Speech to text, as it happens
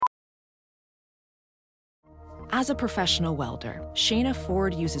As a professional welder, Shayna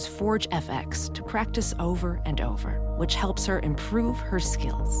Ford uses Forge FX to practice over and over, which helps her improve her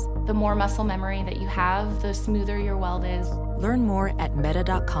skills. The more muscle memory that you have, the smoother your weld is. Learn more at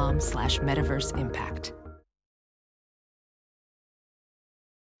meta.com/metaverseimpact.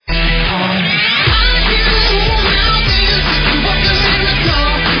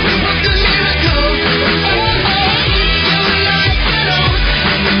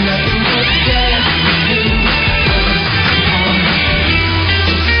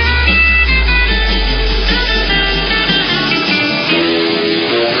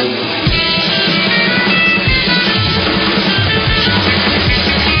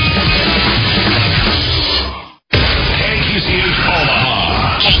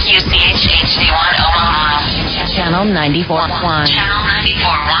 Channel 94.1. Channel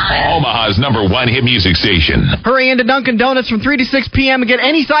 94.1. Omaha's #1 hit music station. Hurry into Dunkin' Donuts from 3 to 6 p.m. and get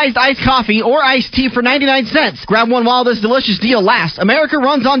any sized iced coffee or iced tea for 99 cents. Grab one while this delicious deal lasts. America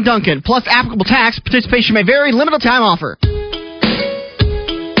runs on Dunkin', plus applicable tax. Participation may vary. Limited time offer.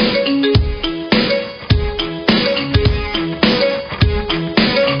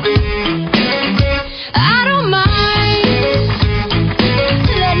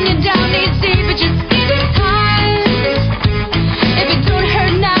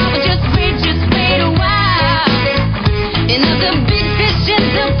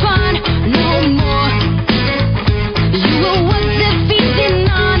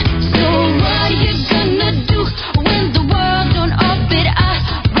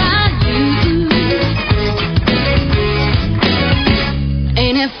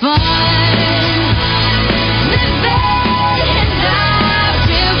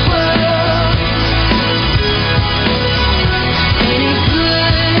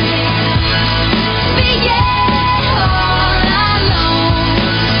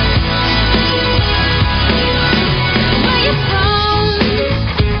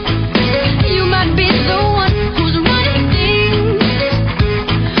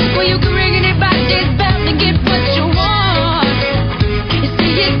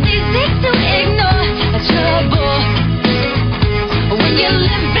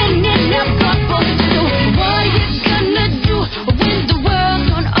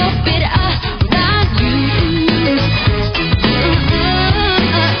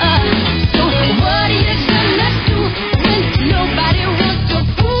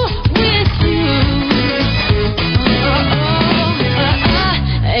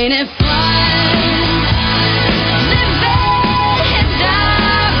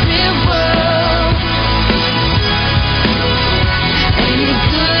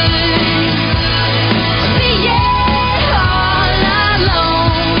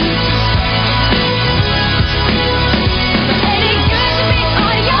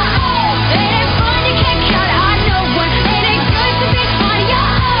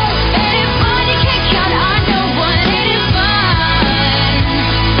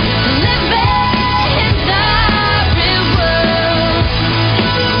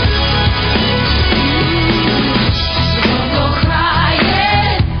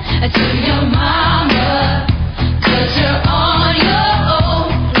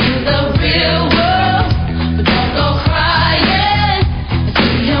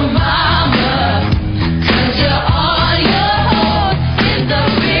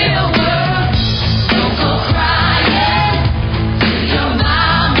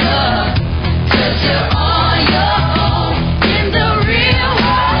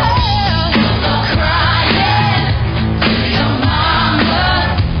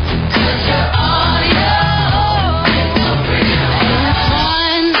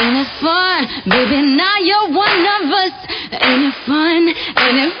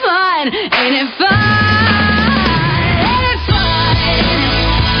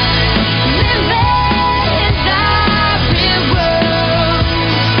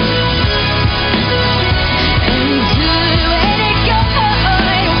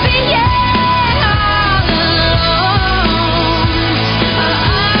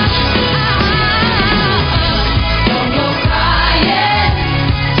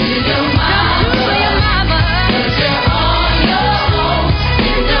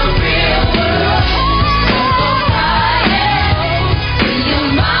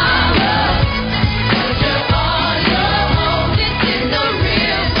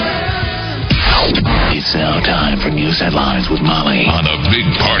 Headlines with Molly on the Big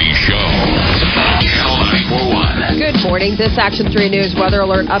Party Show. Channel 94.1. Good morning. This Action 3 News weather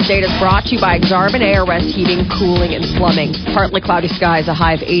alert update is brought to you by Exarban ARS Heating, Cooling, and Plumbing. Partly cloudy skies, a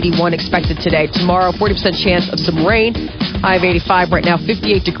high of 81 expected today. Tomorrow, 40% chance of some rain. High of 85 right now,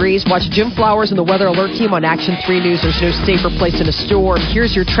 58 degrees. Watch Jim Flowers and the Weather Alert team on Action 3 News. There's no safer place in a storm.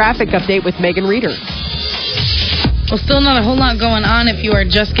 Here's your traffic update with Megan Reeder. Well, still not a whole lot going on if you are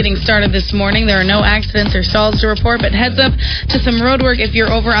just getting started this morning. There are no accidents or stalls to report, but heads up to some road work if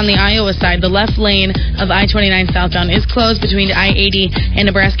you're over on the Iowa side. The left lane of I-29 southbound is closed between I-80 and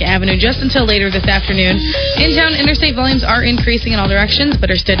Nebraska Avenue just until later this afternoon. In-town interstate volumes are increasing in all directions,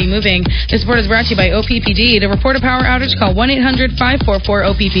 but are steady moving. This report is brought to you by OPPD. To report a power outage, call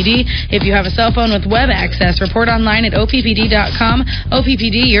 1-800-544-OPPD. If you have a cell phone with web access, report online at OPPD.com.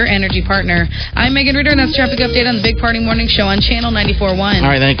 OPPD, your energy partner. I'm Megan Ritter, and that's Traffic Update on the Big Party Morning Show on Channel 94.1. All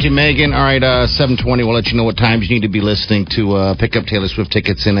right, thank you, Megan. All right, 7:20, we'll let you know what times you need to be listening to pick up Taylor Swift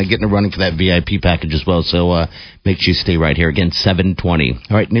tickets and get in the running for that VIP package as well. So make sure you stay right here. Again,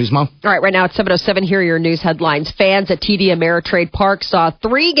 7:20. All right, News Mo? All right, right now it's 7:07. Here are your news headlines. Fans at TD Ameritrade Park saw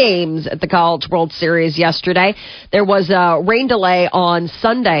 3 games at the College World Series yesterday. There was a rain delay on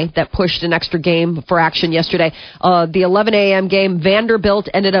Sunday that pushed an extra game for action yesterday. The 11 a.m. game, Vanderbilt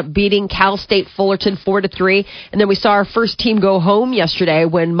ended up beating Cal State Fullerton 4-3. And then we saw our first team go home yesterday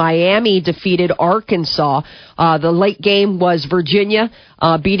when Miami defeated Arkansas. The late game was Virginia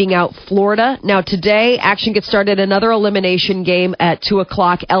beating out Florida. Now today, action gets started. Another elimination game at 2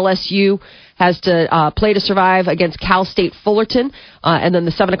 o'clock. LSU has to play to survive against Cal State Fullerton. And then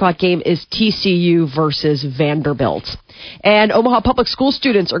the 7 o'clock game is TCU versus Vanderbilt. And Omaha Public School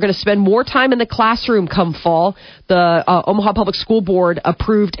students are going to spend more time in the classroom come fall. The Omaha Public School Board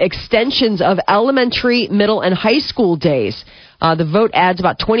approved extensions of elementary, middle, and high school days. The vote adds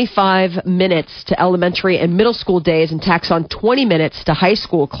about 25 minutes to elementary and middle school days and tacks on 20 minutes to high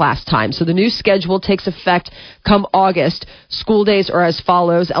school class time. So the new schedule takes effect come August. School days are as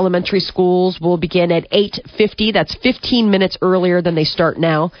follows. Elementary schools will begin at 8:50. That's 15 minutes earlier than they start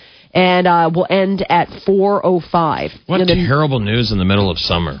now. And will end at 4:05. What terrible news in the middle of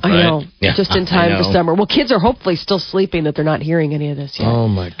summer, right? I know. Yeah, just in time for summer. Well, kids are hopefully still sleeping that they're not hearing any of this yet. Oh,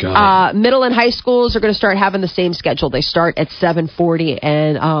 my God. Middle and high schools are going to start having the same schedule. They start at 7:40,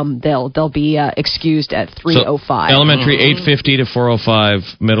 and they'll be excused at 3:05. So elementary, 8:50 to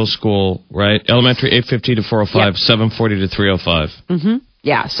 4:05. Middle school, right? Elementary, 8:50 to 4:05. Yep. 7:40 to 3:05. Mm-hmm.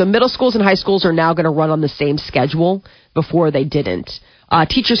 Yeah, so middle schools and high schools are now going to run on the same schedule. Before they didn't.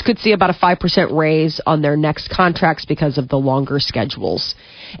 Teachers could see about a 5% raise on their next contracts because of the longer schedules.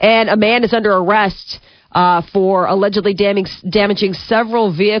 And a man is under arrest for allegedly damaging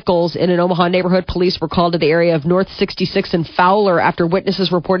several vehicles in an Omaha neighborhood. Police were called to the area of North 66 and Fowler after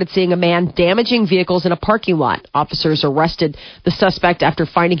witnesses reported seeing a man damaging vehicles in a parking lot. Officers arrested the suspect after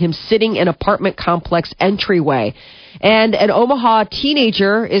finding him sitting in apartment complex entryway. And an Omaha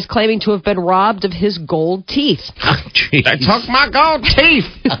teenager is claiming to have been robbed of his gold teeth. They took my gold teeth!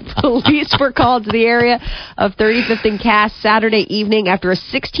 Police were called to the area of 35th and Cass Saturday evening after a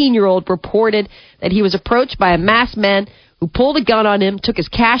 16-year-old reported that he was approached by a masked man who pulled a gun on him, took his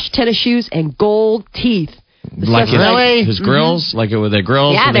cash, tennis shoes, and gold teeth. Like his grills? Like were they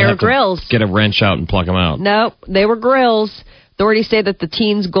grills? Yeah, they were grills. Get a wrench out and pluck them out. Nope, they were grills. Authorities say that the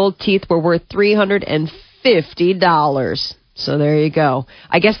teen's gold teeth were worth $350. So there you go.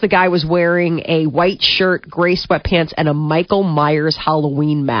 I guess the guy was wearing a white shirt, gray sweatpants, and a Michael Myers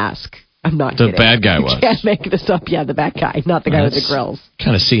Halloween mask. I'm not kidding. The bad guy was. You can't make this up. Yeah, the bad guy, not the guy with the grills.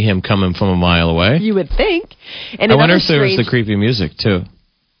 Kind of see him coming from a mile away. You would think. And I wonder if there was the creepy music, too.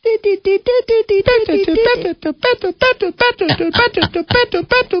 That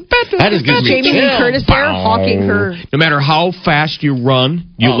is good. Jamie Lee Curtis there, hawking her. No matter how fast you run,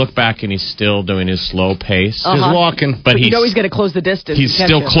 you look back and he's still doing his slow pace. He's walking. But you know he's going to close the distance. He's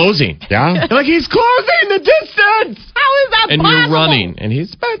still closing. Yeah? Like he's closing the distance. How is that and possible? You're running. And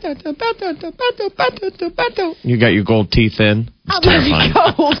he's... You got your gold teeth in. It's terrifying.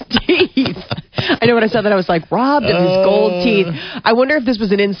 Gold teeth. I know when I saw that, I was like, robbed of his gold teeth. I wonder if this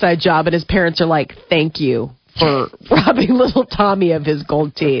was an inside job and his parents are like, thank you for robbing little Tommy of his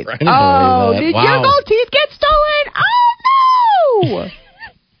gold teeth. Oh, did your gold teeth get stolen? Oh, no!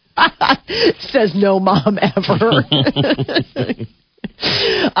 Says no mom ever.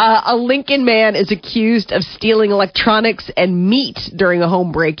 A Lincoln man is accused of stealing electronics and meat during a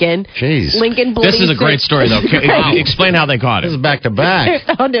home break-in. Jeez. Lincoln This is a great story, though. Explain how they caught him. This is back to back. They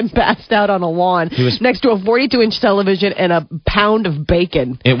found him passed out on a lawn next to a 42-inch television and a pound of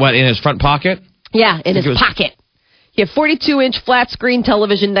bacon. In his front pocket? Yeah, in his pocket. He had a 42-inch flat-screen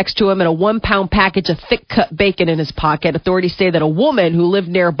television next to him and a 1-pound package of thick-cut bacon in his pocket. Authorities say that a woman who lived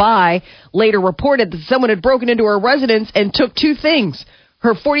nearby later reported that someone had broken into her residence and took 2 things,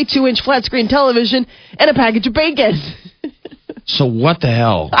 her 42-inch flat-screen television and a package of bacon. So what the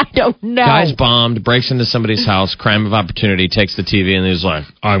hell? I don't know. Guy's bombed, breaks into somebody's house, crime of opportunity, takes the TV, and he's like,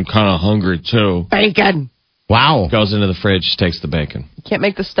 I'm kind of hungry, too. Bacon. Wow. Goes into the fridge, takes the bacon. You can't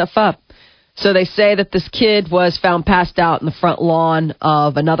make this stuff up. So they say that this kid was found passed out in the front lawn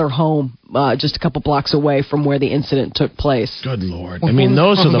of another home just a couple blocks away from where the incident took place. Good Lord. I mean,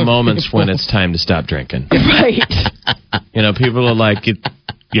 those are the moments when it's time to stop drinking. Right. You know, people are like,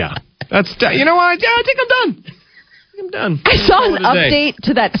 yeah. You know what? Yeah, I think I'm done. I'm done. I saw an update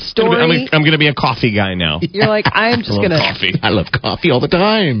to that story. I'm going to be a coffee guy now. You're like, I'm just going to I love coffee all the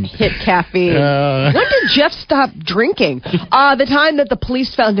time. hit caffeine. When did Jeff stop drinking? The time that the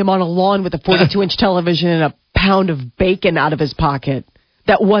police found him on a lawn with a 42-inch television and a pound of bacon out of his pocket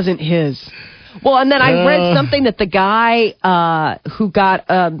that wasn't his. Well, and then I read something that the guy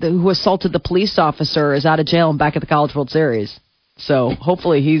who assaulted the police officer is out of jail and back at the College World Series. So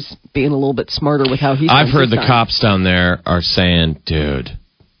hopefully he's being a little bit smarter with how he's. I've heard the cops down there are saying, dude,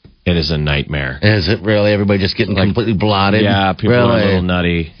 it is a nightmare. Is it really? Everybody just getting completely blotted? Yeah, people are a little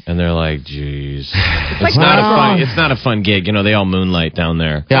nutty, and they're like, geez. It's not a fun gig. You know, they all moonlight down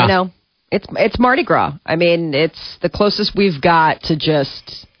there. Yeah. I know. It's Mardi Gras. I mean, it's the closest we've got to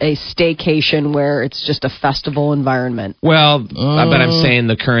just a staycation where it's just a festival environment. Well, but I'm saying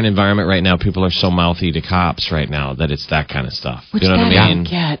the current environment right now, people are so mouthy to cops right now that it's that kind of stuff. Which you know what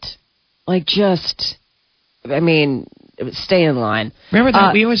I mean? Stay in line. Remember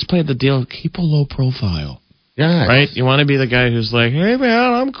that? We always played the deal, keep a low profile. Yeah. Right? You want to be the guy who's like, hey,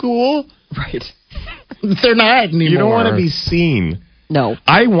 man, I'm cool. Right. They're not anymore. You don't want to be seen. No.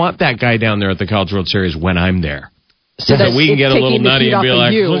 I want that guy down there at the College World Series when I'm there. So that we can get a little nutty and be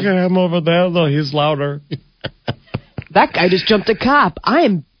like, you. look at him over there, though. He's louder. That guy just jumped a cop. I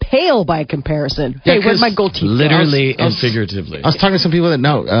am pale by comparison. Yeah, hey, where's my gold teeth? Literally and figuratively. I was talking to some people that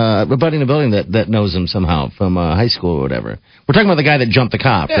know, a buddy in the building that knows him somehow from high school or whatever. We're talking about the guy that jumped the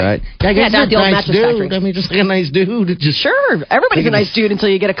cop, right? Yeah, not the old nice mattress factory. dude. I mean, just like a nice dude. Sure, everybody's a nice dude until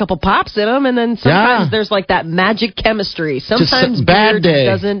you get a couple pops in them, and then sometimes there's like that magic chemistry. Sometimes just a bad day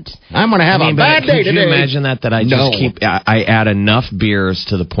doesn't. I'm going to have a bad day today. Could you imagine that I add enough beers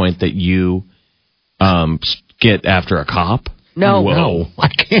to the point that you get after a cop? No, I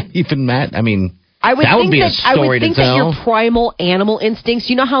can't even. I mean, I would think be a story to tell. That your primal animal instincts.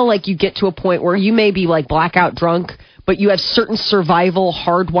 You know how like you get to a point where you may be like blackout drunk, but you have certain survival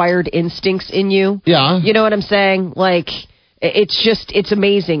hardwired instincts in you. Yeah, you know what I'm saying? Like it's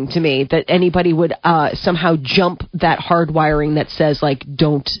amazing to me that anybody would somehow jump that hardwiring that says like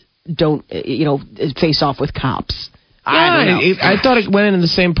don't face off with cops. I thought it went in the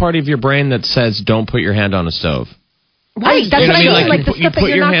same part of your brain that says don't put your hand on a stove. Right, that's what I mean. Like the stuff that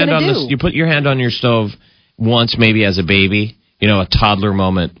you're not going to do. You put your hand on your stove once, maybe as a baby. You know, a toddler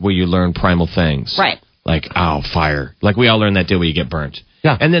moment where you learn primal things. Right. Like, fire. Like we all learn that deal where you get burnt.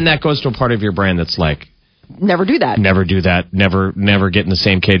 Yeah. And then that goes to a part of your brain that's like, never do that. Never do that. Never get in the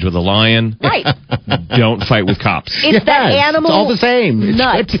same cage with a lion. Right. Don't fight with cops. It's that animal. It's all the same.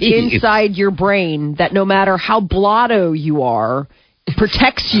 Nut inside your brain that no matter how blotto you are,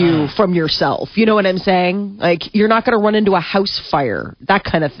 protects you from yourself. You know what I'm saying? Like, you're not going to run into a house fire. That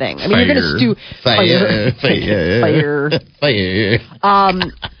kind of thing. I mean, you're going to stew... Fire.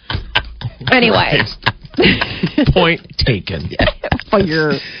 Anyway. Point taken.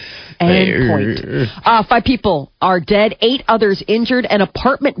 Fire. Point. 5 people are dead, 8 others injured. An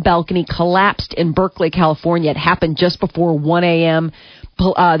apartment balcony collapsed in Berkeley, California. It happened just before 1 a.m.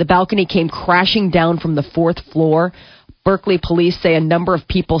 The balcony came crashing down from the 4th floor. Berkeley police say a number of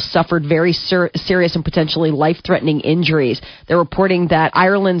people suffered very serious and potentially life-threatening injuries. They're reporting that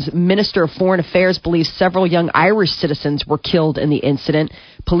Ireland's Minister of Foreign Affairs believes several young Irish citizens were killed in the incident.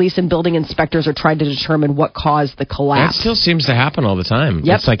 Police and building inspectors are trying to determine what caused the collapse. That still seems to happen all the time.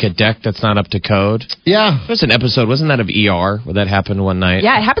 Yep. It's like a deck that's not up to code. Yeah. There was an episode, wasn't that of ER, where that happened one night?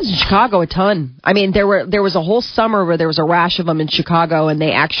 Yeah, it happens in Chicago a ton. I mean, there was a whole summer where there was a rash of them in Chicago, and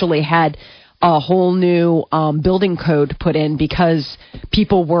they actually had a whole new building code put in because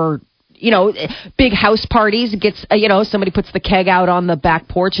people were, big house parties. It gets, somebody puts the keg out on the back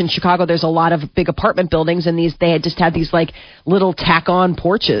porch. In Chicago, there's a lot of big apartment buildings, and they had just had these like little tack-on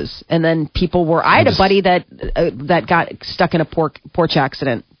porches. And then people were. I had a buddy that got stuck in a porch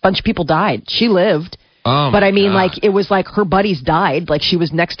accident. A bunch of people died. She lived. Oh, but I mean, God. like, it was like her buddies died. Like, she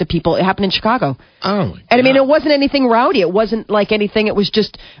was next to people. It happened in Chicago. Oh, my God. And I mean, it wasn't anything rowdy. It wasn't like anything. It was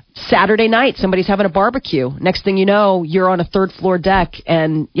just Saturday night. Somebody's having a barbecue. Next thing you know, you're on a 3rd floor deck.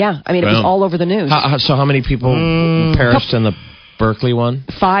 And yeah, I mean, it was all over the news. So how many people perished in the Berkeley one?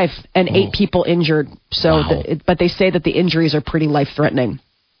 5 and 8 people injured. So, wow. but they say that the injuries are pretty life-threatening.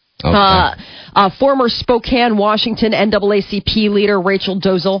 Okay. Former Spokane, Washington NAACP leader Rachel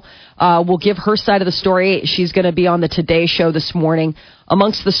Dolezal will give her side of the story. She's going to be on the Today Show this morning.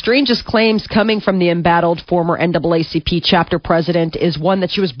 Amongst the strangest claims coming from the embattled former NAACP chapter president is one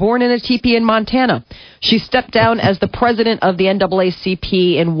that she was born in a teepee in Montana. She stepped down as the president of the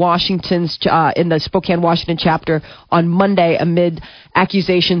NAACP in in the Spokane, Washington chapter on Monday amid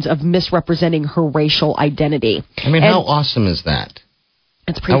accusations of misrepresenting her racial identity. I mean, how awesome is that?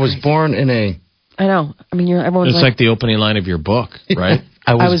 It's pretty. I was born in a. I know. I mean, everyone's It's like the opening line of your book, right?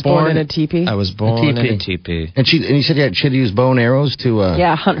 I was born in a teepee. I was born in a teepee. And you said she had to use bow and arrows to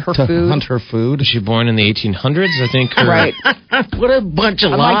hunt her food. Hunt her food. Was she born in the 1800s? I think. Right. What a bunch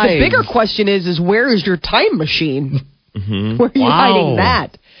of lies. Like the bigger question is where is your time machine? Mm-hmm. Where are you hiding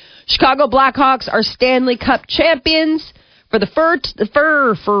that? Chicago Blackhawks are Stanley Cup champions for the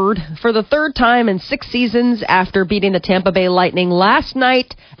third time in 6 seasons after beating the Tampa Bay Lightning last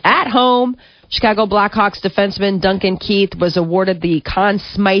night at home. Chicago Blackhawks defenseman Duncan Keith was awarded the Conn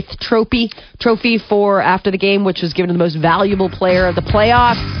Smythe Trophy for after the game, which was given to the most valuable player of the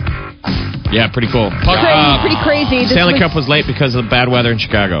playoffs. Yeah, pretty cool. Pretty crazy. Stanley Cup was late because of the bad weather in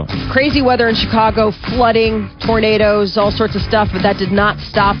Chicago. Crazy weather in Chicago, flooding, tornadoes, all sorts of stuff, but that did not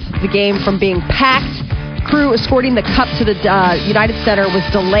stop the game from being packed. Crew escorting the cup to the United Center was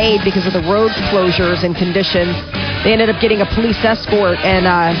delayed because of the road closures and conditions. They ended up getting a police escort and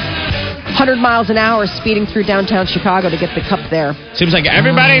 100 miles an hour speeding through downtown Chicago to get the cup there. Seems like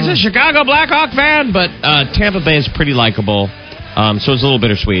everybody's a Chicago Blackhawk fan, but Tampa Bay is pretty likable. So it's a little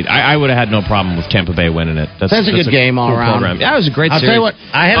bittersweet. I would have had no problem with Tampa Bay winning it. That's a good game all around. Program. Yeah, it was a great series. I'll tell you what,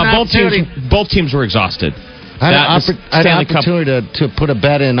 I had an opportunity. Both teams were exhausted. I had an opportunity to put a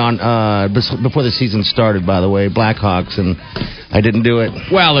bet in on before the season started, by the way, Blackhawks, and I didn't do it.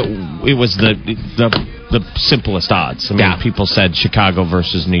 Well, it was the simplest odds. I mean, people said Chicago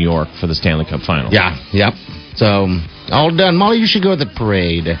versus New York for the Stanley Cup Final. Yeah, yep. So, all done. Molly, you should go to the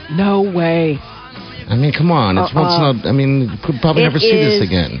parade. No way. I mean, come on. It's once in a, I mean, you could probably never see this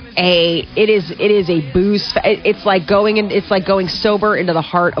again. It is a booze. It's like going sober into the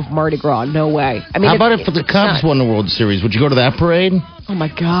heart of Mardi Gras. No way. I mean, how about if the Cubs won the World Series? Would you go to that parade? Oh my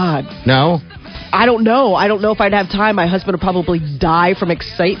God. No. I don't know. I don't know if I'd have time. My husband would probably die from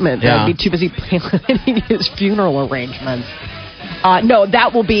excitement. Yeah. I'd be too busy planning his funeral arrangements. No,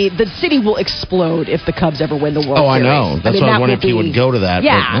 that will be... The city will explode if the Cubs ever win the World Series. I know. That's why I was wondering if you would go to that.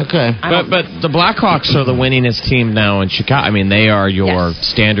 Yeah. But, okay. But the Blackhawks are the winningest team now in Chicago. I mean, they are your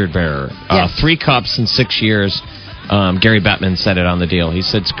standard bearer. 3 cups in 6 years. Gary Bettman said it on the deal. He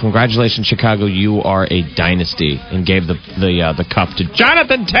said, "Congratulations, Chicago. You are a dynasty," and gave the cup to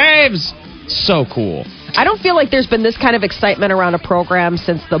Jonathan Taves. So cool. I don't feel like there's been this kind of excitement around a program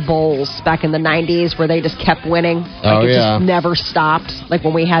since the Bulls back in the 90s where they just kept winning. It just never stopped. Like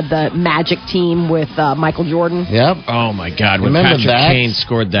when we had the Magic team with Michael Jordan. Yep. Oh, my God. When Remember Patrick Kane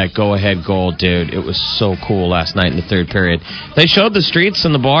scored that go-ahead goal, dude, it was so cool last night in the third period. They showed the streets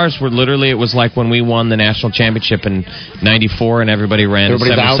and the bars where literally it was like when we won the national championship in 94 and everybody ran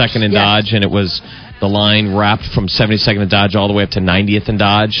 72nd in Dodge, and it was... The line wrapped from 72nd and Dodge all the way up to 90th and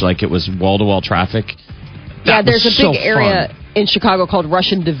Dodge, like it was wall-to-wall traffic. Yeah, there's a big area in Chicago called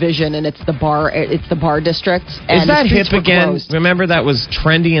Russian Division, and it's the bar district. And is that hip again? Remember that was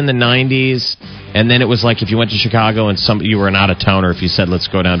trendy in the 90s, and then it was like if you went to Chicago and you were an out-of-towner, if you said, let's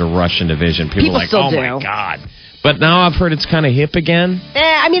go down to Russian Division, people were like, oh, my God. But now I've heard it's kind of hip again.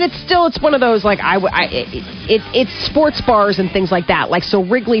 I mean, it's one of those, like, it's sports bars and things like that. Like, so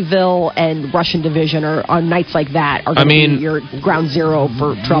Wrigleyville and Russian Division are on nights like that are going to be your ground zero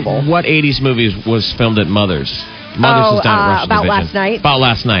for trouble. What 80s movie was filmed at Mother's? Mother's is down at Russian About Division. Last Night? About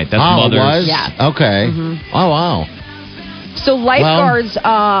Last Night. That's Mother's. It was? Yeah. Okay. Mm-hmm. Oh, wow. So lifeguards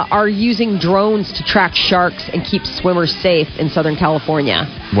are using drones to track sharks and keep swimmers safe in Southern California.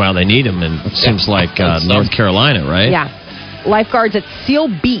 Well, they need them, and it seems like North Carolina, right? Yeah. Lifeguards at Seal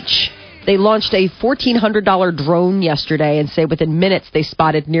Beach, they launched a $1,400 drone yesterday and say within minutes they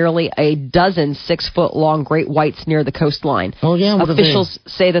spotted nearly a dozen 6-foot-long great whites near the coastline. Oh, yeah. Officials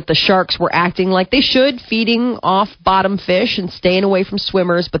say that the sharks were acting like they should, feeding off bottom fish and staying away from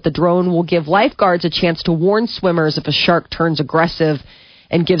swimmers, but the drone will give lifeguards a chance to warn swimmers if a shark turns aggressive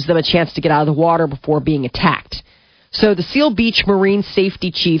and gives them a chance to get out of the water before being attacked. So the Seal Beach Marine Safety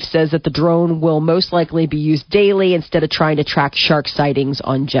Chief says that the drone will most likely be used daily instead of trying to track shark sightings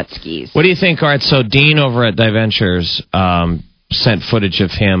on jet skis. What do you think, Art? So Dean over at Diventures sent footage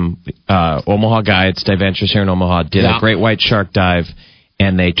of him, Omaha guy, it's Diventures here in Omaha, did a great white shark dive,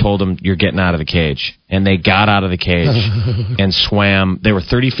 and they told him, you're getting out of the cage. And they got out of the cage and swam. They were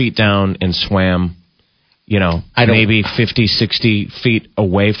 30 feet down and swam, maybe 50, 60 feet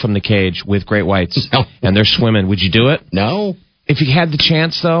away from the cage with great whites, and they're swimming. Would you do it? No. If you had the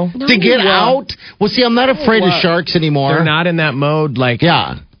chance, though? To get out? Well, see, I'm not afraid of sharks anymore. They're not in that mode like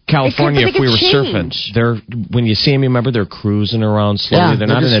California if we were surfing. When you see them, remember, they're cruising around slowly. Yeah, they're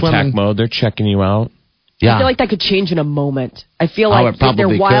not in attack mode. They're checking you out. I feel like that could change in a moment. I feel like they're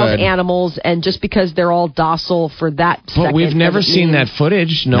wild animals, and just because they're all docile for that second. But we've never seen that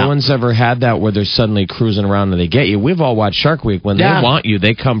footage. No one's ever had that where they're suddenly cruising around and they get you. We've all watched Shark Week. When they want you,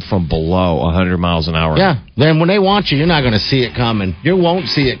 they come from below 100 miles an hour. Yeah. Then when they want you, you're not going to see it coming. You won't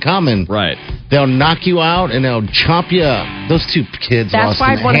see it coming. Right. They'll knock you out and they'll chomp you up. Those two kids lost a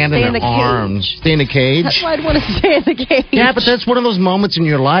hand in their arms. Stay in the cage. That's why I'd want to stay in the cage. Yeah, but that's one of those moments in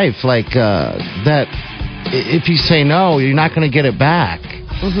your life, like that. If you say no, you're not going to get it back.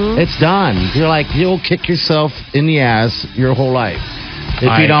 It's done. You'll kick yourself in the ass your whole life.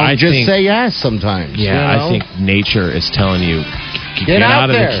 If you don't say yes sometimes. Yeah, I think nature is telling you, get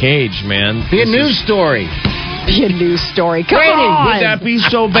out of the cage, man. Be a news story. Be a news story. Come on. Would that be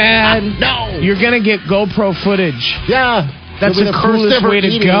so bad? No. You're going to get GoPro footage. Yeah. That's the coolest way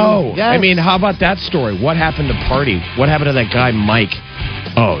to go. Yes. I mean, how about that story? What happened to Party? What happened to that guy, Mike?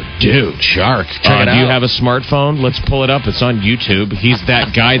 Oh, dude. Shark. Check it out. Do you have a smartphone? Let's pull it up. It's on YouTube. He's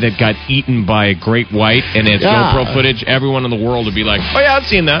that guy that got eaten by a great white, and it's GoPro footage. Everyone in the world would be like, oh, yeah, I've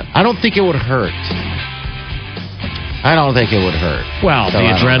seen that. I don't think it would hurt. I don't think it would hurt. Well, the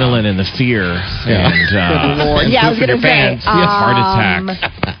adrenaline and the fear. Yeah. Good Lord. Yeah, I was going to say. Heart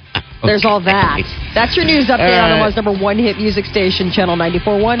attack. There's all that. That's your news update on Omaha's number one hit music station, Channel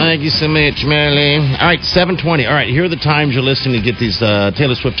 94.1. Thank you so much, Marilyn. All right, 7:20. All right, here are the times you're listening to get these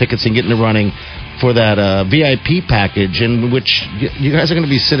Taylor Swift tickets and get in the running for that VIP package, in which you guys are going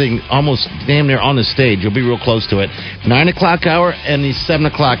to be sitting almost damn near on the stage. You'll be real close to it. 9 o'clock hour and the 7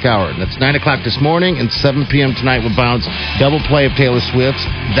 o'clock hour. That's 9 o'clock this morning and 7 p.m. tonight with Bounce. Double play of Taylor Swift's.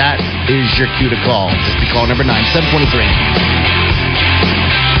 That is your cue to call. Just be call number 9, 723.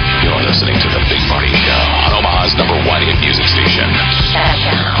 You're listening to The Big Party Show on Omaha's number one hit music station.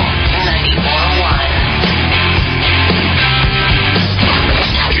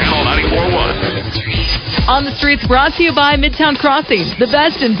 Channel 94.1. On the Streets brought to you by Midtown Crossing. The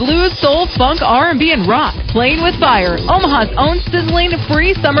best in blues, soul, funk, R&B, and rock. Playing with Fire, Omaha's own sizzling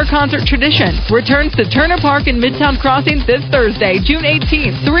free summer concert tradition. Returns to Turner Park in Midtown Crossing this Thursday, June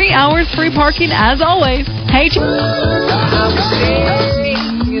 18th. 3 hours free parking as always. Hey,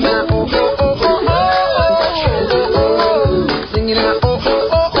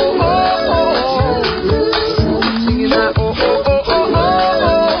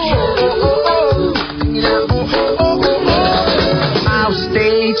 I'll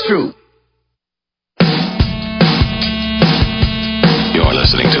stay true. You're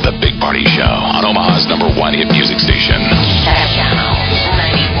listening to The Big Party Show on Omaha's number one hit music station. Channel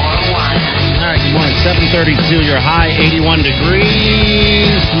 94.1. All right, good morning. 7:32. Your high 81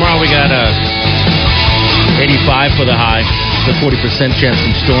 degrees. Tomorrow we got 85 for the high. The 40% chance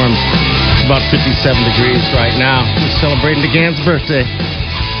of storms. It's about 57 degrees right now. We're celebrating DeGan's birthday.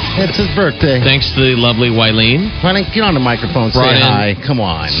 It's his birthday. Thanks to the lovely Wileen. Wileen, get on the microphone. Say hi. Come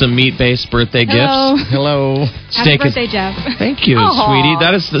on. Some meat-based birthday Hello. gifts. Hello. Happy birthday, Jeff. Thank you, sweetie.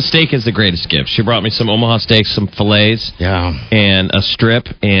 The steak is the greatest gift. She brought me some Omaha steaks, some fillets, and a strip.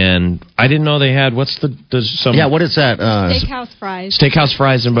 And I didn't know they had. What is that? Steakhouse fries. Steakhouse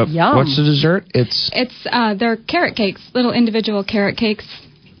fries, and what's the dessert? It's they're carrot cakes, little individual carrot cakes.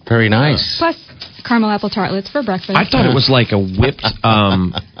 Very nice. Plus caramel apple tartlets for breakfast. I thought it was like a whipped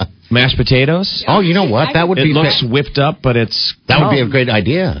mashed potatoes. Oh, you know what? That would be. It looks whipped up, but that would be a great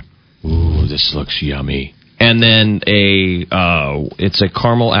idea. Ooh, this looks yummy. And then it's a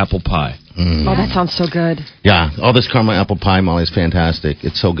caramel apple pie. Oh, that sounds so good. Yeah, all this caramel apple pie, Molly, is fantastic.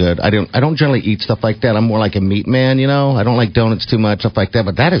 It's so good. I don't generally eat stuff like that. I'm more like a meat man, you know. I don't like donuts too much, stuff like that.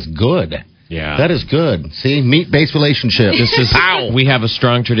 But that is good. Yeah. That is good. See, meat-based relationship. We have a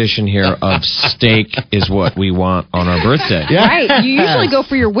strong tradition here of steak is what we want on our birthday. Yeah. Right. You usually go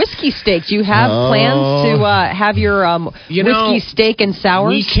for your whiskey steak. Do you have plans to have your whiskey steak and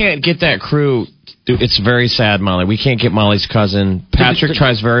sours? We can't get that crew. Dude, it's very sad, Molly. We can't get Molly's cousin. Patrick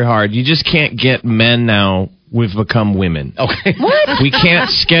tries very hard. You just can't get men now. We've become women. Okay. What? We can't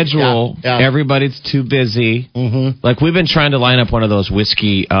schedule. Everybody's too busy. Mm-hmm. Like, we've been trying to line up one of those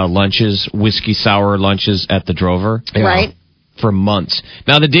whiskey sour lunches at the Drover. Right. For months.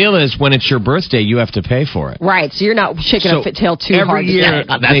 Now, the deal is, when it's your birthday, you have to pay for it. Right, so you're not shaking a tail too hard. Every year,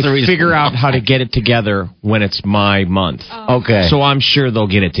 they figure out how to get it together when it's my month. Oh. Okay. So I'm sure they'll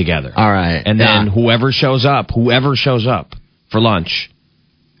get it together. All right. And then whoever shows up for lunch,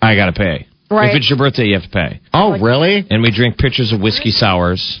 I got to pay. Right. If it's your birthday, you have to pay. Oh, really? And we drink pitchers of whiskey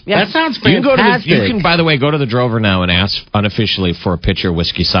sours. That sounds You can fantastic. you can, by the way, go to the Drover now and ask unofficially for a pitcher of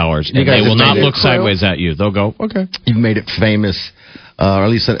whiskey sours, You and guys they will have not made it look sideways at you. They'll go, okay. You've made it famous, or at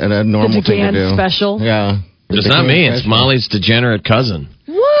least a normal thing to do. Special. Yeah. It's not me. It's Molly's degenerate cousin.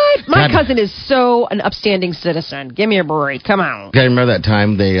 What? My God. cousin is so an upstanding citizen. Give me a break. Come on. I remember that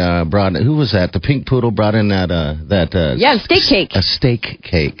time they brought, who was that? The Pink Poodle brought in that Yeah, steak cake. A steak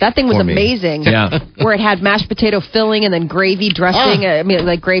cake. That thing was for me. amazing. Yeah. Where it had mashed potato filling and then gravy dressing. I mean,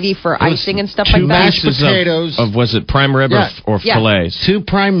 like gravy for icing and stuff like Two that. mashed pieces potatoes. of was it prime rib Yeah. or Yeah. fillets? 2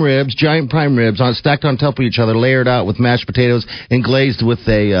 prime ribs, giant prime ribs, stacked on top of each other, layered out with mashed potatoes and glazed with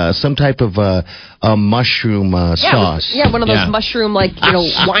a some type of a mushroom sauce. Yeah, one of those Yeah. mushroom,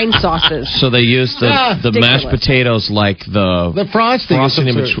 wine sauces. So they used the mashed ridiculous. potatoes like the frosting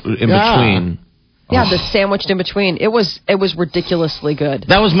in between. Yeah, the sandwiched in between. It was ridiculously good.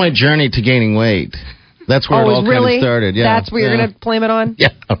 That was my journey to gaining weight. That's where it all kind of started. Yeah, That's where you're going to blame it on? Yeah,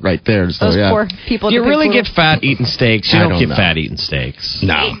 right there. So, Those yeah. poor people. at You the really Pink get fat eating steaks. You I don't don't get know. fat eating steaks.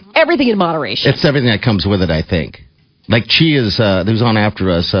 No. Poodle. Everything in moderation. It's everything that comes with it, I think. Like Chi is, who's on after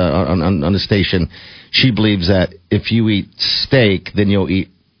us on the station, she believes that if you eat steak, then you'll eat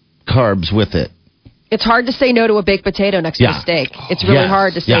carbs with it. It's hard to say no to a baked potato next to a steak. It's really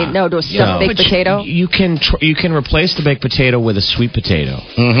hard to say no to a stuffed baked potato. You can replace the baked potato with a sweet potato.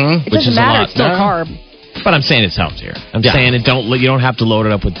 Mm-hmm. It doesn't matter. It's still a carb. But I'm saying it's healthier. I'm saying you don't have to load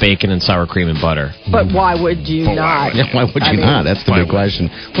it up with bacon and sour cream and butter. But why would you not? Yeah, why would you not? That's the big question.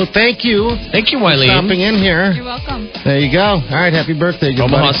 Well, thank you. Thank you, Wileen. For stopping in here. You're welcome. There you go. All right, happy birthday,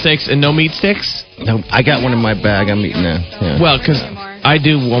 good Omaha buddy. steaks and no meat sticks? No, I got one in my bag. I'm eating that. Yeah. Well, because I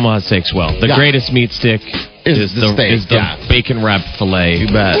do Omaha steaks well. The greatest meat stick is the bacon wrapped filet. You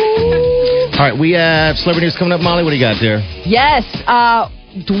bet. All right, we have celebrity news coming up. Molly, what do you got there? Yes.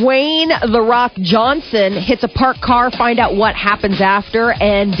 Dwayne The Rock Johnson hits a parked car, find out what happens after.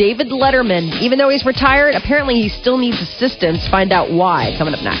 And David Letterman, even though he's retired, apparently he still needs assistance. Find out why.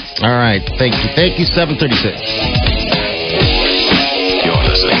 Coming up next. All right, thank you. Thank you, 736. You're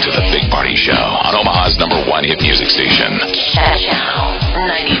listening to The Big Party Show on Omaha's #1 hit music station. Channel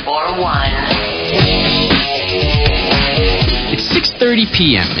 94.1. It's 6:30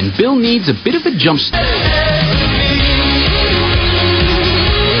 p.m. and Bill needs a bit of a jump start.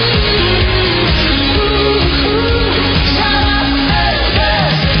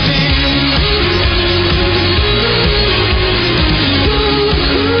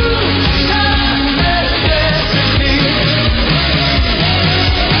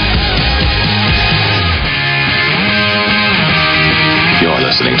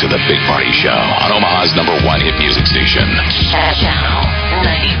 Listening to The Big Party Show on Omaha's #1 hit music station. Channel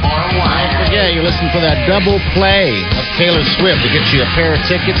 94.1. Yeah, you're listening for that double play of Taylor Swift to get you a pair of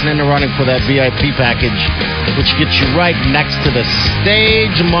tickets, and then they're running for that VIP package, which gets you right next to the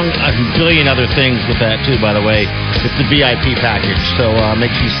stage, among a billion other things with that, too, by the way. It's the VIP package. So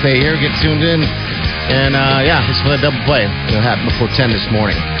make sure you stay here, get tuned in. And, this is for the double play. It'll happen before 10 this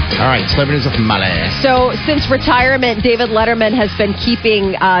morning. All right, celebrities of Male. So, since retirement, David Letterman has been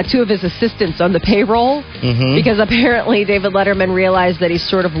keeping 2 of his assistants on the payroll because apparently David Letterman realized that he's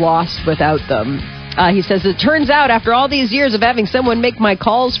sort of lost without them. He says, it turns out after all these years of having someone make my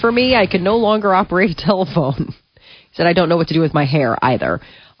calls for me, I can no longer operate a telephone. He said, I don't know what to do with my hair either.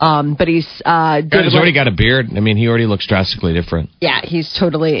 But he's already got a beard. I mean, he already looks drastically different. Yeah, he's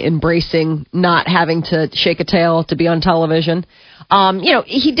totally embracing not having to shake a tail to be on television.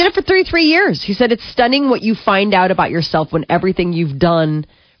 He did it for 33 years. He said it's stunning what you find out about yourself when everything you've done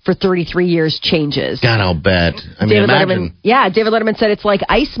for 33 years changes. God, I'll bet. I mean, imagine. David Letterman said it's like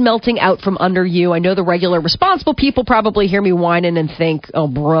ice melting out from under you. I know the regular responsible people probably hear me whining and think, oh,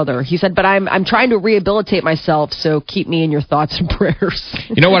 brother. He said, but I'm trying to rehabilitate myself, so keep me in your thoughts and prayers.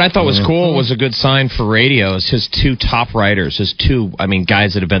 You know what I thought was cool, was a good sign for radio, is his 2 top writers,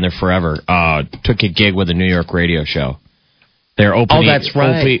 guys that have been there forever, took a gig with a New York radio show. They're that's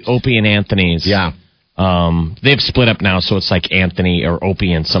right. Opie and Anthony's. Yeah. They've split up now, so it's like Anthony or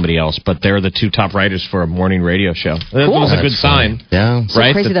Opie and somebody else, but they're the 2 top writers for a morning radio show. That was a good sign. Yeah. So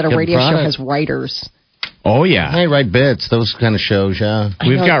right? crazy that a radio show has writers. Oh, yeah. They write bits, those kind of shows, yeah.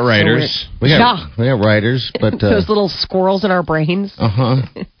 We've got writers. We got writers, but... Those little squirrels in our brains.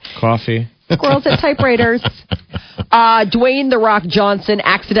 Coffee. Squirrels at typewriters. Dwayne The Rock Johnson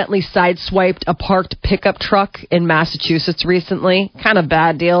accidentally sideswiped a parked pickup truck in Massachusetts recently. Kind of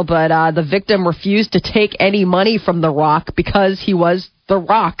bad deal, but the victim refused to take any money from The Rock because he was The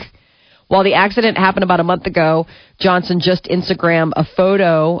Rock. While the accident happened about a month ago, Johnson just Instagrammed a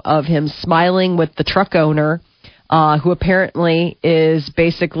photo of him smiling with the truck owner. who apparently is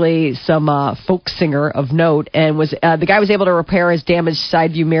basically some folk singer of note, and was the guy was able to repair his damaged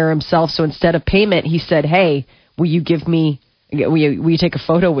side view mirror himself. So instead of payment, he said, "Hey, will you take a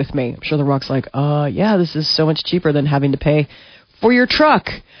photo with me?" I'm sure The Rock's like, yeah, this is so much cheaper than having to pay for your truck.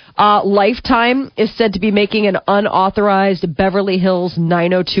 Lifetime is said to be making an unauthorized Beverly Hills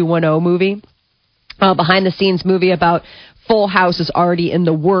 90210 movie. Behind-the-scenes movie about Full House is already in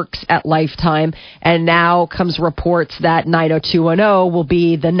the works at Lifetime, and now comes reports that 90210 will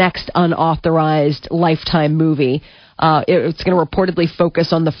be the next unauthorized Lifetime movie. It's going to reportedly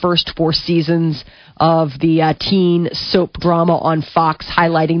focus on the first 4 seasons of the teen soap drama on Fox,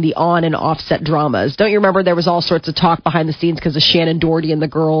 highlighting the on- and offset dramas. Don't you remember there was all sorts of talk behind the scenes because of Shannon Doherty and the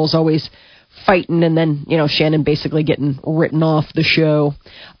girls always fighting, and then, Shannon basically getting written off the show.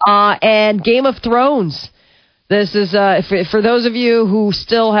 And Game of Thrones. This is, for those of you who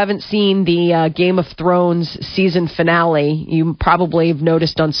still haven't seen the Game of Thrones season finale, you probably have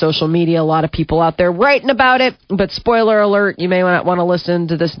noticed on social media a lot of people out there writing about it. But spoiler alert, you may not want to listen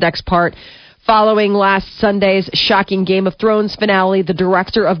to this next part. Following last Sunday's shocking Game of Thrones finale, the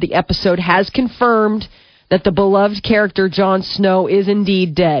director of the episode has confirmed that the beloved character Jon Snow is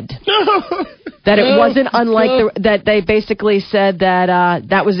indeed dead. That it wasn't unlike that they basically said that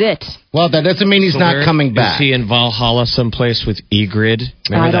that was it. Well, that doesn't mean he's not coming back. Is he in Valhalla someplace with Ygritte?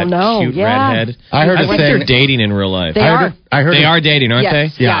 Remember I don't know. Cute redhead? I think they're dating in real life. They are. I heard they are dating, aren't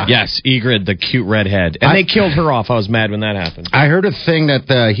yes, they? Yeah. Yes, Ygritte, the cute redhead. And they killed her off. I was mad when that happened. I heard a thing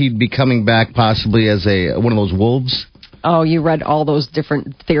that he'd be coming back possibly as one of those wolves. Oh, you read all those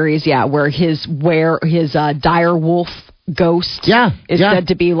different theories, where his dire wolf ghost is said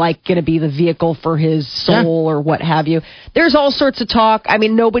to be going to be the vehicle for his soul or what have you. There's all sorts of talk. I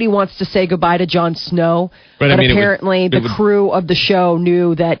mean, nobody wants to say goodbye to Jon Snow, but apparently the crew of the show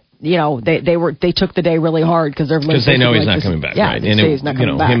knew that they took the day really hard because they know he's not coming back. Yeah, right? And he's not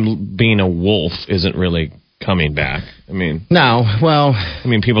coming back. Him being a wolf isn't really coming back. I mean, no. Well,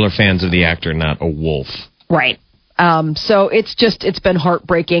 people are fans of the actor, not a wolf. Right. So it's been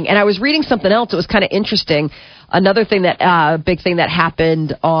heartbreaking. And I was reading something else. It was kind of interesting. Another thing big thing that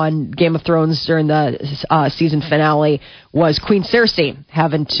happened on Game of Thrones during the season finale was Queen Cersei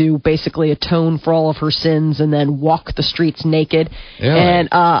having to basically atone for all of her sins and then walk the streets naked. Yeah. And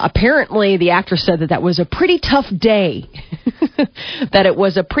apparently the actress said that was a pretty tough day. That it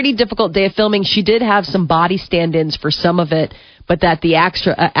was a pretty difficult day of filming. She did have some body stand-ins for some of it, but that the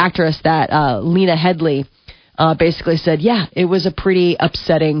actress, Lena Headey, basically said, it was a pretty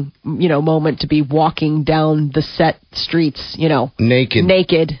upsetting, moment to be walking down the set streets,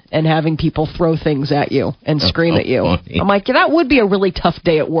 naked and having people throw things at you and scream at you. Funny. I'm like, that would be a really tough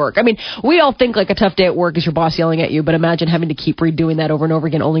day at work. I mean, we all think like a tough day at work is your boss yelling at you, but imagine having to keep redoing that over and over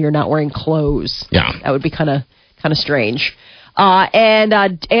again, only you're not wearing clothes. Yeah. That would be kind of strange. And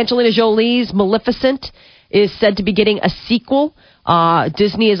Angelina Jolie's Maleficent is said to be getting a sequel.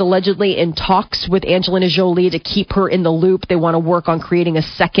 Disney is allegedly in talks with Angelina Jolie to keep her in the loop. They want to work on creating a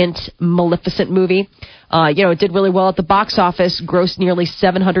second Maleficent movie. It did really well at the box office, grossed nearly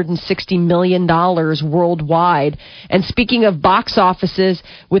 $760 million worldwide. And speaking of box offices,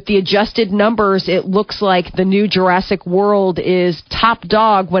 with the adjusted numbers, it looks like the new Jurassic World is top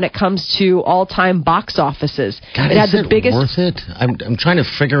dog when it comes to all-time box offices. God, it had the biggest. Worth it? I'm trying to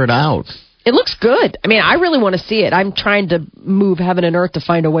figure it out. It looks good. I mean, I really want to see it. I'm trying to move heaven and earth to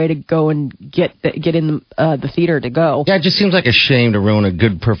find a way to go and get in the theater to go. Yeah, it just seems like a shame to ruin a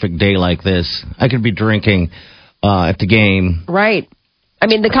good, perfect day like this. I could be drinking at the game. Right. I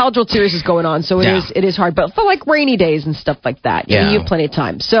mean, the College World Series is going on, so it is hard. But for like rainy days and stuff like that, you have plenty of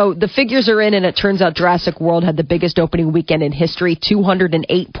time. So the figures are in, and it turns out Jurassic World had the biggest opening weekend in history,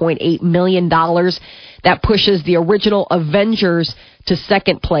 $208.8 million. That pushes the original Avengers to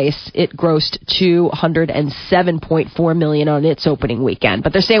second place. It grossed $207.4 million on its opening weekend.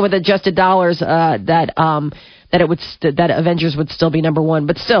 But they're saying with adjusted dollars that Avengers would still be number one.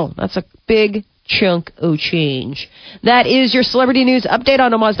 But still, that's a big chunk of change. That is your celebrity news update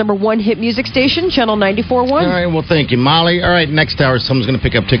on Omaha's number one hit music station, Channel 94.1. All right, well, thank you, Molly. All right, next hour, someone's going to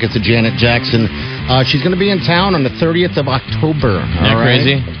pick up tickets to Janet Jackson. She's going to be in town on the 30th of October. Isn't that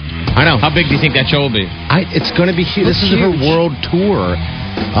crazy? I know. How big do you think that show will be? It's going to be huge. This is her world tour.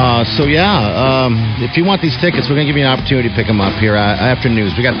 If you want these tickets, we're going to give you an opportunity to pick them up here after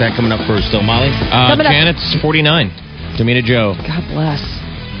news. We got that coming up first, though, Molly. Janet's 49. Damina Jo. God bless.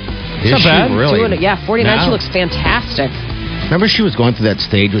 Is not bad. Really? 49. She looks fantastic. Remember she was going through that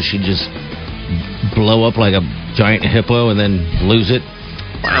stage where she'd just blow up like a giant hippo and then lose it?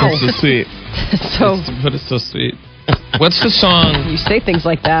 Wow. It's so sweet. But it's so sweet. What's the song? You say things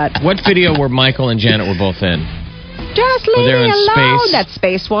like that. What video where Michael and Janet were both in? Just leave they're me in alone. space. That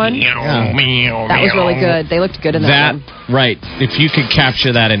space one. Yeah. That was really good. They looked good in that one. Right. If you could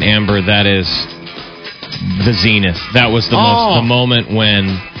capture that in Amber, that is the zenith. That was the moment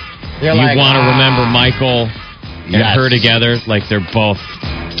when you want to remember Michael and her together. Like they're both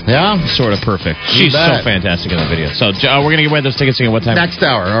sort of perfect. She's so fantastic in that video. So we're going to give away those tickets again. What time? Next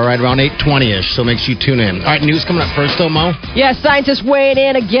hour. All right, around 8:20ish. So make sure you tune in. All right, news coming up first, though, Mo. Yes, scientists weighing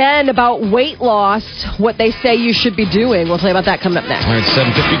in again about weight loss, what they say you should be doing. We'll tell you about that coming up next. All right,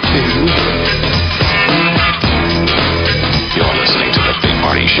 7:52. You're listening to The Big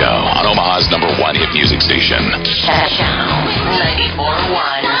Party Show on Omaha's #1 hit music station. Channel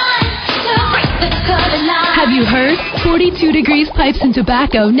 94.1. Have you heard? 42 Degrees Pipes and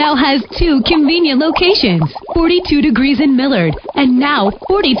Tobacco now has 2 convenient locations. 42 Degrees in Millard, and now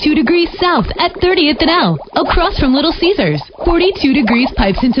 42 Degrees South at 30th and L, across from Little Caesars. 42 Degrees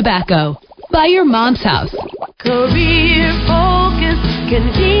Pipes and Tobacco. By your mom's house. Career focus,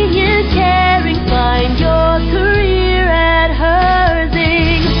 convenient caring. Find your career at Herzing.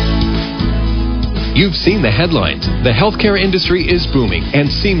 You've seen the headlines. The healthcare industry is booming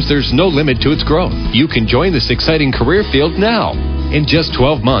and seems there's no limit to its growth. You can join this exciting career field now. In just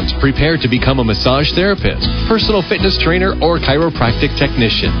 12 months, prepare to become a massage therapist, personal fitness trainer, or chiropractic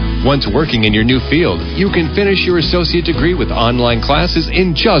technician. Once working in your new field, you can finish your associate degree with online classes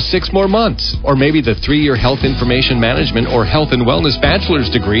in just 6 more months. Or maybe the 3-year health information management or health and wellness bachelor's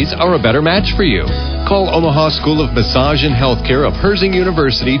degrees are a better match for you. Call Omaha School of Massage and Healthcare of Herzing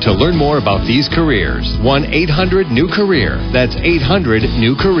University to learn more about these careers. 1-800-NEW-CAREER. That's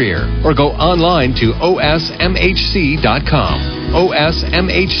 800-NEW-CAREER. Or go online to osmhc.com.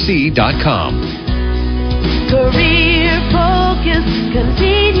 osmhc.com. Career focus,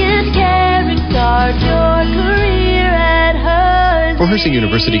 convenient caring. Start your career at Herzing. For Herzing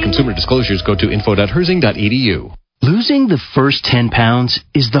University consumer disclosures, go to info.herzing.edu. Losing the first 10 pounds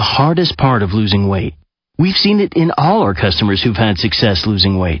is the hardest part of losing weight. We've seen it in all our customers who've had success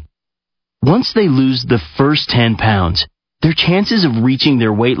losing weight. Once they lose the first 10 pounds, their chances of reaching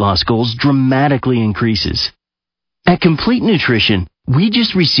their weight loss goals dramatically increases. At Complete Nutrition, we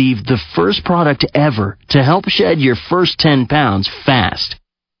just received the first product ever to help shed your first 10 pounds fast.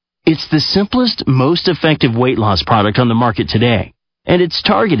 It's the simplest, most effective weight loss product on the market today, and it's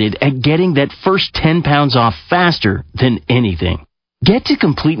targeted at getting that first 10 pounds off faster than anything. Get to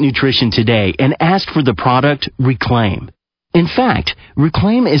Complete Nutrition today and ask for the product Reclaim. In fact,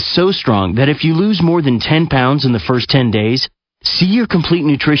 Reclaim is so strong that if you lose more than 10 pounds in the first 10 days, see your Complete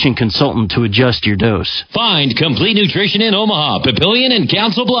Nutrition consultant to adjust your dose. Find Complete Nutrition in Omaha, Papillion, and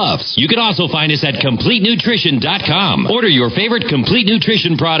Council Bluffs. You can also find us at CompleteNutrition.com. Order your favorite Complete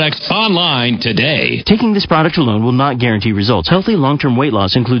Nutrition products online today. Taking this product alone will not guarantee results. Healthy long-term weight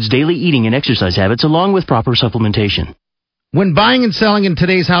loss includes daily eating and exercise habits along with proper supplementation. When buying and selling in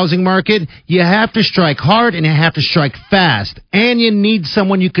today's housing market, you have to strike hard and you have to strike fast. And you need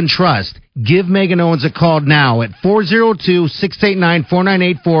someone you can trust. Give Megan Owens a call now at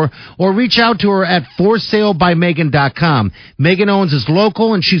 402-689-4984 or reach out to her at forsalebymegan.com. Megan Owens is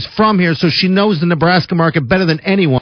local and she's from here, so she knows the Nebraska market better than anyone.